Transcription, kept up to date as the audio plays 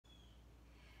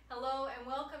Hello and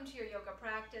welcome to your yoga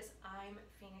practice. I'm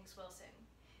Phoenix Wilson.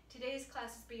 Today's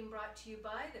class is being brought to you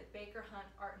by the Baker Hunt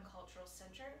Art and Cultural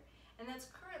Center, and that's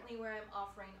currently where I'm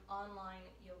offering online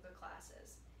yoga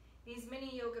classes. These mini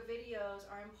yoga videos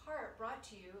are in part brought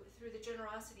to you through the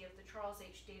generosity of the Charles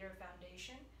H. Dater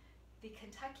Foundation, the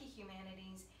Kentucky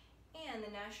Humanities, and the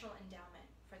National Endowment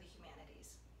for the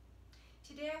Humanities.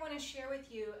 Today I want to share with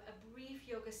you a brief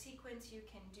yoga sequence you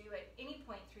can do at any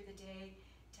point through the day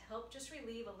to help just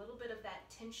relieve a little bit of that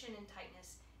tension and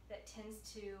tightness that tends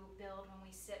to build when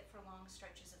we sit for long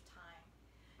stretches of time.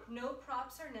 No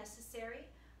props are necessary.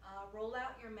 Roll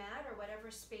out your mat or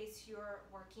whatever space you're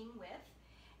working with.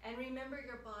 And remember,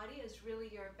 your body is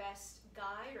really your best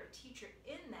guide or teacher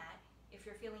in that. If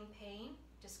you're feeling pain,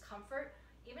 discomfort,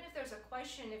 even if there's a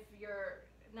question, if you're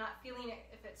not feeling it,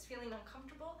 if it's feeling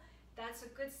uncomfortable, that's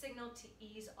a good signal to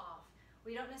ease off.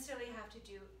 We don't necessarily have to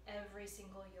do every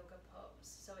single yoga pose.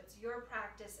 So it's your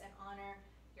practice and honor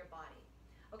your body.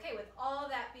 Okay, with all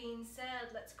that being said,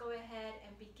 let's go ahead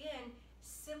and begin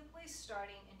simply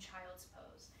starting in Child's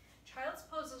Pose. Child's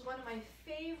Pose is one of my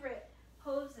favorite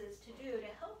poses to do to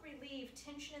help relieve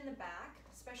tension in the back,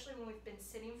 especially when we've been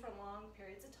sitting for long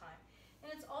periods of time.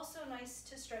 And it's also nice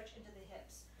to stretch into the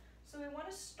hips. So we want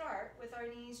to start with our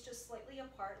knees just slightly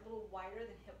apart, a little wider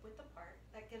than hip width apart.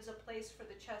 That gives a place for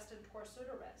the chest and torso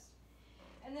to rest.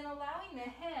 And then allowing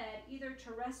the head either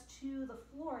to rest to the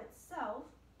floor itself,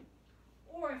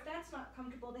 or if that's not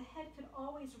comfortable, the head can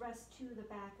always rest to the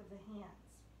back of the hands.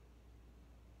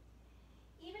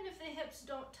 Even if the hips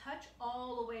don't touch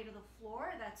all the way to the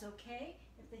floor, that's okay.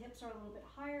 If the hips are a little bit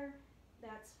higher,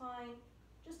 that's fine.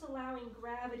 Just allowing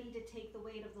gravity to take the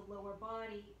weight of the lower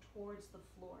body towards the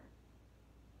floor.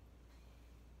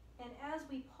 And as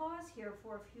we pause here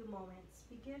for a few moments,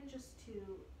 begin just to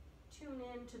tune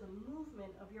in to the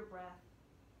movement of your breath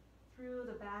through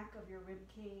the back of your rib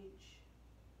cage.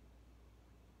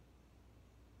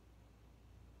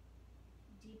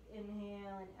 Deep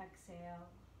inhale and exhale.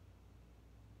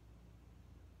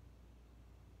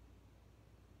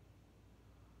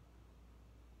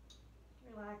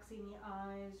 Relaxing the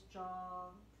eyes, jaw,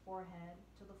 forehead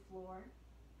to the floor.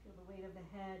 Feel the weight of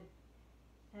the head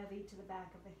heavy to the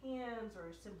back of the hands or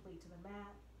simply to the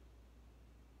mat.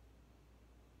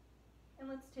 And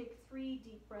let's take 3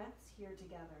 deep breaths here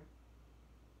together.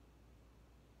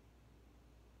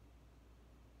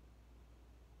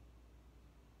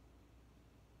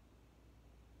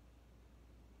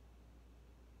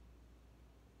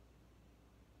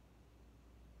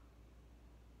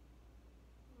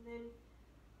 And then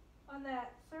on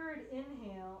that third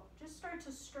inhale, just start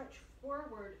to stretch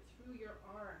forward through your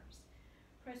arms.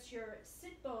 Press your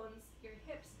sit bones, your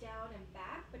hips down and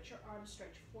back, but your arms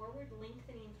stretch forward,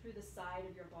 lengthening through the side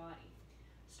of your body.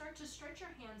 Start to stretch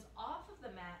your hands off of the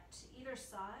mat to either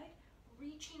side,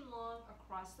 reaching long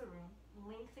across the room,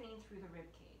 lengthening through the rib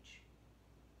cage.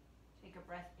 Take a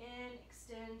breath in,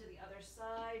 extend to the other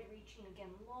side, reaching again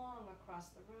long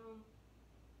across the room.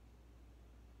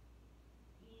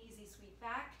 Easy sweep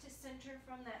back to center.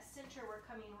 From that center, we're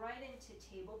coming right into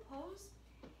table pose.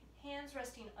 Hands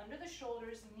resting under the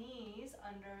shoulders, knees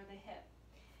under the hip.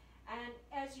 And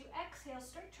as you exhale,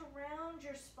 start to round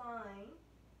your spine,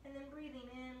 and then breathing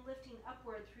in, lifting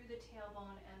upward through the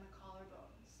tailbone and the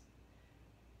collarbones.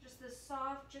 Just this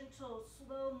soft, gentle,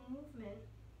 slow movement,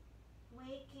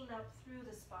 waking up through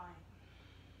the spine.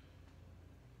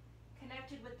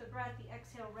 Connected with the breath, the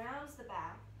exhale rounds the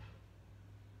back,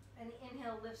 and the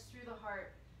inhale lifts through the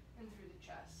heart and through the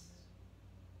chest.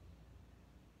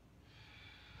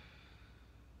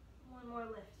 One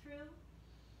more lift through.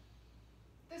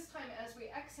 This time as we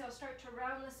exhale, start to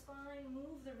round the spine,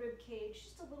 move the rib cage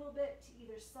just a little bit to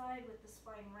either side with the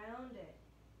spine rounded,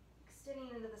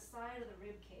 extending into the side of the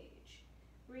rib cage.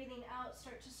 Breathing out,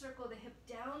 start to circle the hip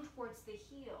down towards the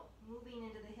heel, moving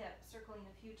into the hip, circling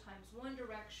a few times one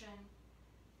direction,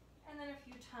 and then a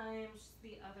few times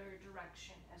the other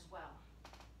direction as well.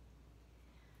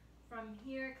 From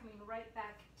here, coming right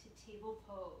back to table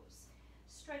pose.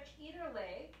 Stretch either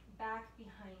leg back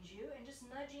behind you and just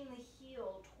nudging the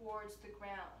heel towards the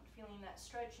ground, feeling that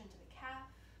stretch into the calf,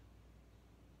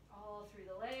 all through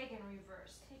the leg, and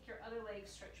reverse. Take your other leg,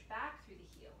 stretch back through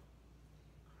the heel.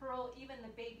 Curl even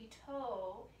the baby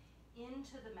toe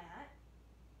into the mat,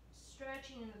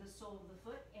 stretching into the sole of the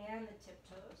foot and the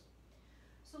tiptoes.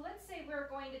 So let's say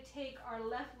we're going to take our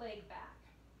left leg back,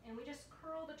 and we just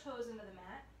curl the toes into the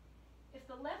mat. If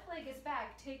the left leg is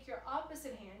back, take your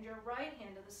opposite hand, your right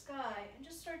hand to the sky, and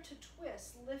just start to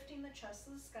twist, lifting the chest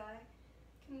to the sky.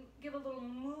 Can give a little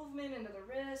movement into the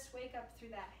wrist, wake up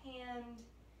through that hand,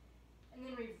 and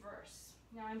then reverse.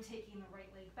 Now I'm taking the right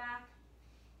leg back,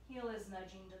 Heel is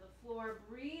nudging to the floor,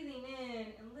 breathing in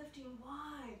and lifting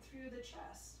wide through the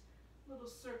chest. Little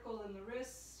circle in the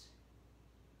wrist.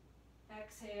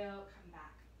 Exhale, come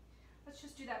back. Let's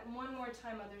just do that one more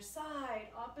time. Other side,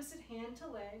 opposite hand to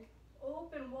leg.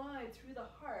 Open wide through the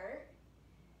heart.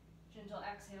 Gentle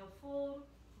exhale, fold.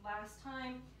 Last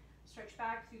time, stretch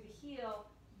back through the heel.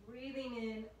 Breathing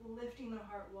in, lifting the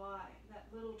heart wide. That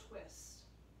little twist.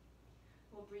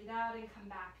 We'll breathe out and come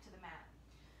back to the mat.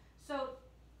 So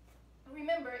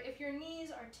remember, if your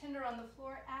knees are tender on the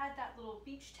floor, add that little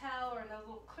beach towel or a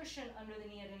little cushion under the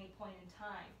knee at any point in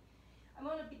time. I'm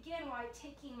going to begin by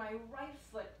taking my right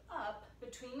foot up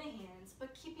between the hands,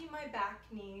 but keeping my back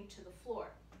knee to the floor.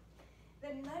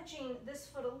 Then nudging this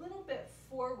foot a little bit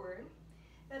forward,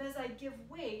 that as I give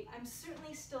weight, I'm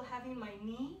certainly still having my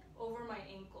knee over my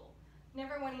ankle,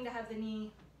 never wanting to have the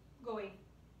knee going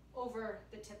over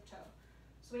the tiptoe.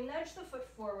 So we nudge the foot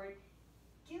forward,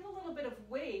 give a little bit of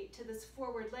weight to this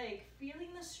forward leg, feeling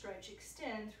the stretch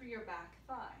extend through your back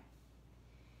thigh.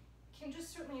 You can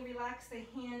just certainly relax the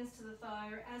hands to the thigh,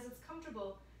 or as it's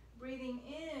comfortable, breathing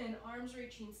in, arms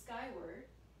reaching skyward.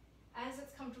 As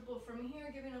it's comfortable from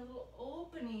here, giving a little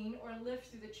opening or lift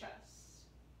through the chest.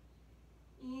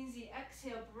 Easy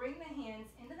exhale, bring the hands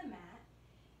into the mat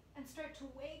and start to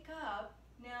wake up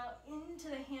now into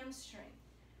the hamstring.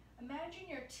 Imagine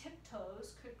your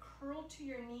tiptoes could curl to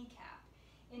your kneecap.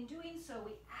 In doing so,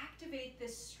 we activate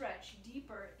this stretch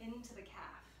deeper into the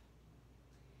calf.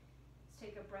 Let's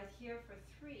take a breath here for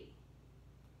 3,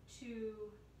 2,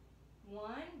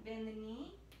 1. Bend the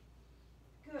knee.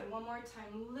 Good, one more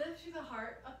time. Lift through the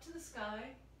heart, up to the sky.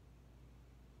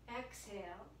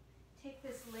 Exhale. Take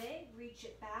this leg, reach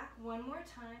it back one more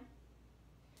time.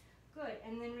 Good,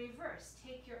 and then reverse.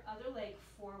 Take your other leg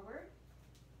forward.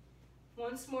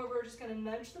 Once more, we're just going to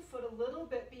nudge the foot a little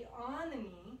bit beyond the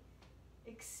knee.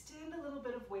 Extend a little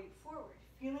bit of weight forward.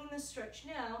 Feeling the stretch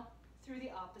now through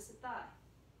the opposite thigh.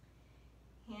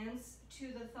 Hands to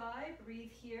the thigh,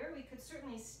 breathe here. We could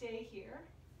certainly stay here.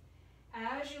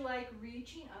 As you like,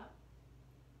 reaching up,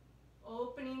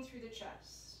 opening through the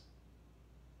chest.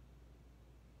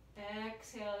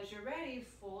 Exhale as you're ready,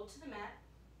 fold to the mat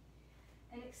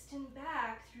and extend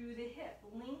back through the hip,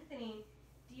 lengthening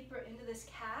deeper into this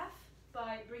calf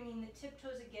by bringing the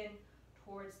tiptoes again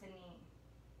towards the knee.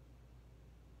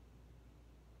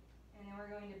 And then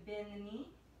we're going to bend the knee,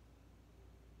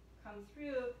 come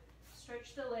through,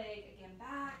 stretch the leg again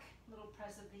back, little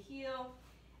press of the heel,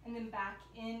 and then back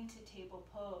into table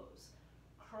pose.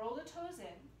 Curl the toes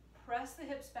in, press the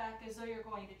hips back as though you're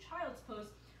going to child's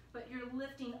pose, but you're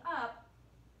lifting up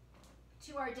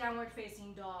to our downward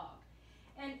facing dog.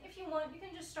 And if you want, you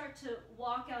can just start to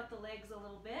walk out the legs a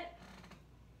little bit,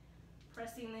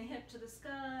 pressing the hip to the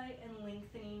sky and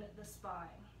lengthening the spine.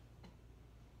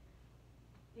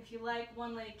 If you like,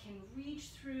 one leg can reach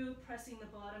through, pressing the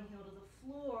bottom heel to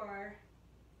the floor.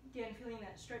 Again, feeling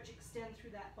that stretch extend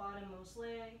through that bottommost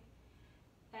leg.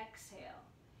 Exhale.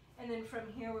 And then from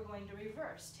here, we're going to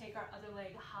reverse. Take our other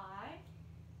leg high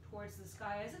towards the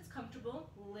sky as it's comfortable.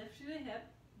 Lift through the hip,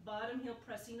 bottom heel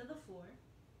pressing to the floor.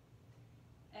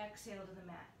 Exhale to the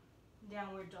mat.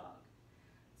 Downward dog.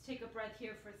 Let's take a breath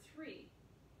here for 3,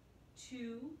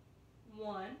 2,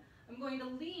 1. I'm going to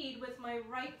lead with my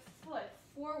right foot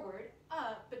forward,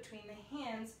 up between the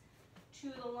hands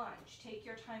to the lunge. Take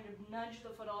your time to nudge the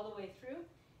foot all the way through.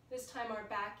 This time our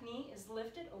back knee is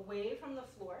lifted away from the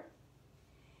floor.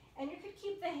 And you could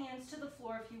keep the hands to the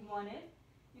floor if you wanted.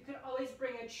 You could always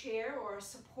bring a chair or a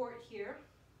support here.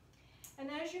 And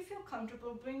as you feel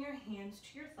comfortable, bring your hands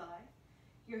to your thigh.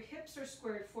 Your hips are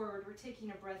squared forward. We're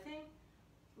taking a breath in,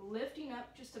 lifting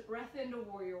up, just a breath into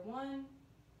warrior 1.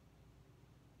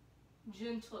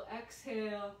 Gentle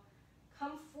exhale.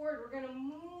 Come forward. We're going to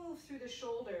move through the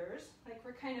shoulders like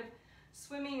we're kind of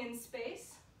swimming in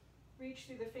space. Reach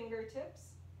through the fingertips.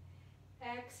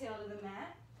 Exhale to the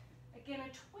mat. Again,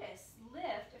 a twist.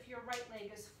 Lift if your right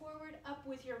leg is forward, up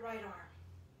with your right arm.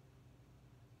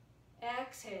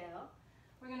 Exhale.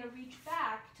 We're going to reach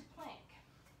back to plank.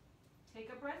 Take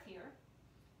a breath here.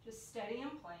 Just steady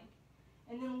and plank.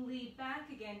 And then lead back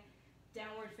again,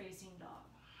 downward facing dog.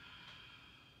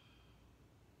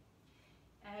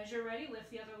 As you're ready, lift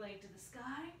the other leg to the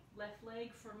sky, left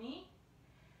leg for me,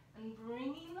 and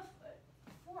bringing the foot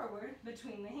forward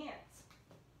between the hands.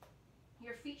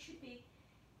 Your feet should be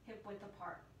hip width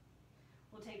apart.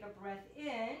 We'll take a breath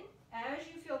in. As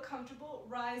you feel comfortable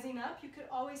rising up, you could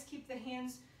always keep the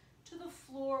hands to the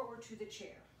floor or to the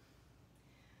chair.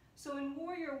 So in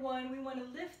warrior 1, we want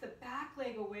to lift the back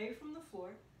leg away from the floor,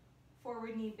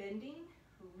 forward knee bending,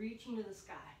 reaching to the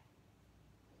sky.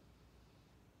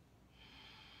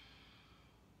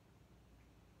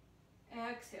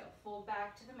 Exhale, fold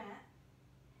back to the mat.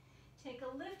 Take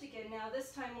a lift again. Now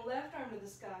this time left arm to the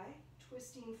sky,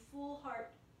 twisting full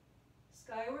heart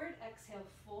skyward. Exhale,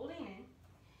 folding in.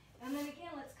 And then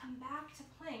again, let's come back to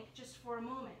plank just for a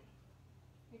moment.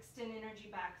 Extend energy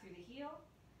back through the heel.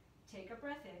 Take a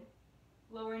breath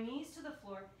in. Lower knees to the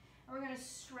floor. And we're going to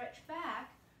stretch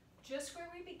back just where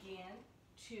we began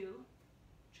to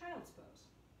child's pose.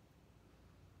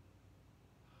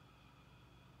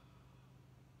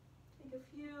 Take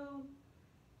a few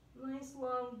nice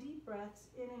long deep breaths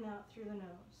in and out through the nose.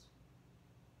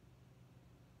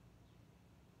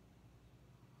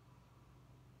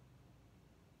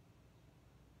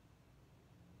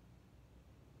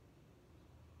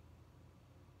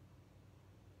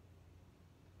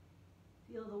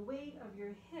 Feel the weight of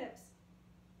your hips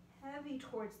heavy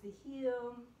towards the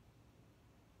heel.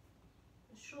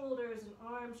 The shoulders and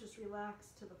arms just relax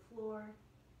to the floor.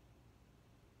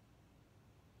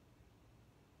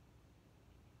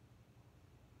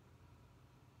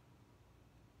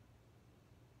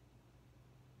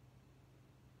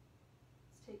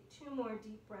 Let's take 2 more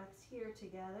deep breaths here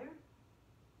together.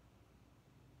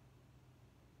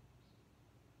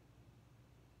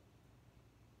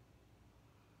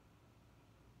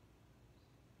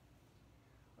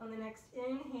 On the next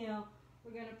inhale,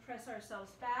 we're going to press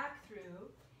ourselves back through,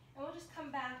 and we'll just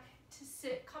come back to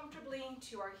sit comfortably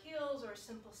to our heels or a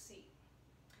simple seat.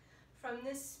 From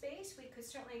this space, we could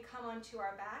certainly come onto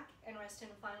our back and rest in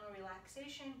final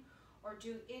relaxation, or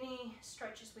do any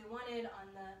stretches we wanted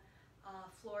on the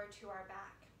floor to our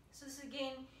back. So this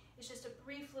again is just a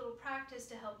brief little practice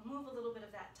to help move a little bit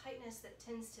of that tightness that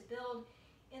tends to build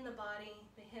in the body,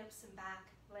 the hips and back,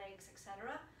 legs,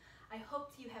 etc. I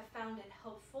hope you have found it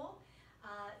helpful.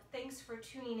 Thanks for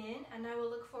tuning in, and I will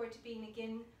look forward to being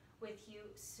again with you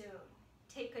soon.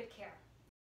 Take good care.